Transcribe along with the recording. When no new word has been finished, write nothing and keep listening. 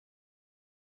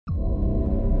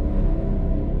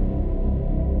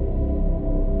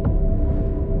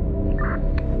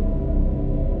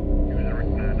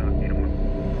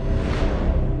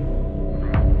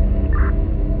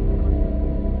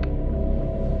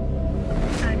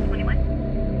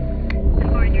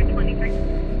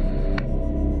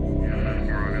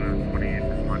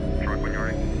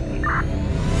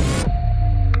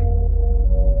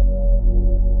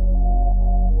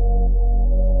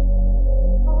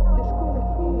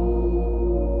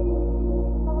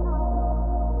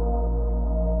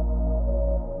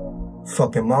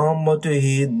Fucking mama to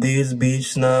hit this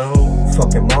bitch now.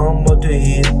 Fucking mama to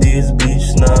hit this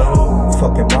bitch now.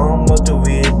 Fucking mama to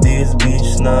hit this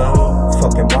bitch now.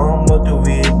 Fucking mama to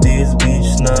hit this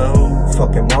bitch now.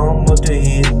 Fucking mama to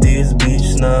hit this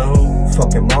bitch now.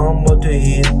 Fucking mama to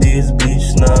hit this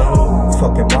bitch now.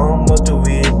 Fucking mama to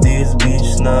hit this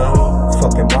bitch now.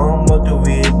 Fucking mama to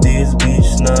hit this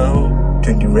bitch now.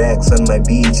 20 racks on my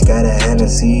beach, got a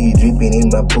Hennessy dripping in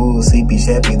my pool, sleepy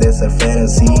happy, that's a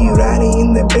fantasy. Riding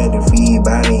in the battery,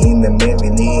 body in the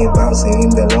Maybelline, bouncing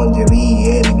in the lingerie,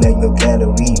 Erick like no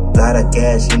calorie. Lot of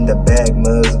cash in the bag,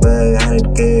 Musberg,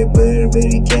 100K,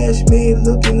 Burberry cashmere,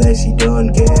 looking like she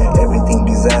don't care. Everything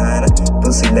designer,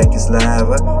 pussy like it's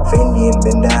lava, Fendi and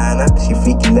bandana, she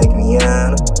freaky like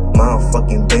Rihanna.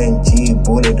 Motherfucking Benji,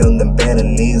 bullet on the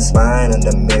Bentley, spine on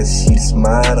the mess, she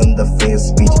smile on the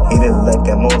face, bitch. Hit it like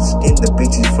I'm Austin, the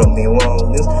bitches from New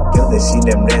Orleans. Till the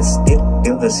shit I'm resting,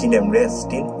 till the shit I'm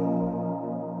resting.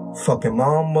 Fucking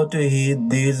mama to hit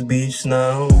this bitch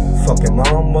now. Fucking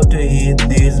mama to hit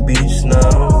this bitch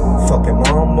now. Fucking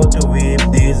mama to whip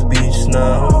this bitch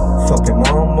now. Fucking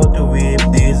mama to whip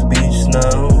this bitch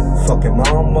now. Fucking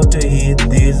mama to hit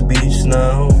this bitch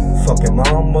now. Fucking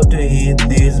mama to hit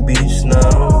this bitch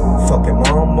now. Fucking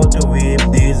mama to whip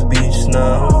this bitch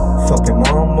now. Fucking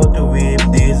mama to whip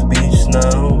this bitch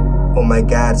now. Oh my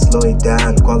god, slow it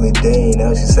down, call it day.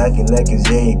 Now she's sucking like it's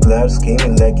J. Gloves,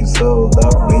 scheming like it's so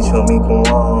love. Rich homie,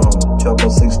 come on. Choco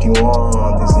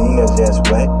 61, this nigga's just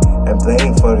whack. I'm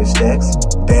playing for his stacks.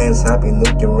 Pants hopping,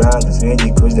 looking around. This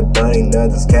Reggie cruise, the bunny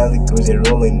nut. This Cali cruise, they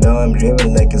rolling now. I'm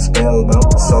dreaming like a spellbound.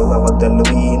 It's all about the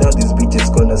Louis, you know. This bitch is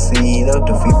gonna see, you know.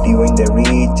 250 when they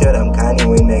reach out. I'm Kanye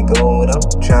when they go down.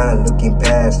 Trying looking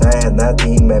past, I had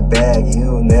nothing in my bag.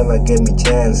 You never gave me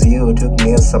chance. You took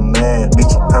me as a man.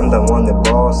 Bitch, I'm the one that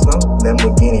boss, no.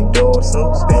 Lamborghini doors,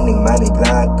 no. Spending money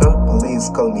Glocko. Police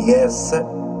call me yes, sir.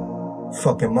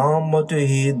 Fucking mama to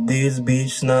hit this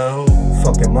bitch now.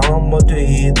 Fucking mama to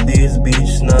hit this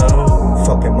bitch now.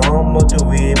 Fucking mama to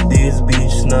whip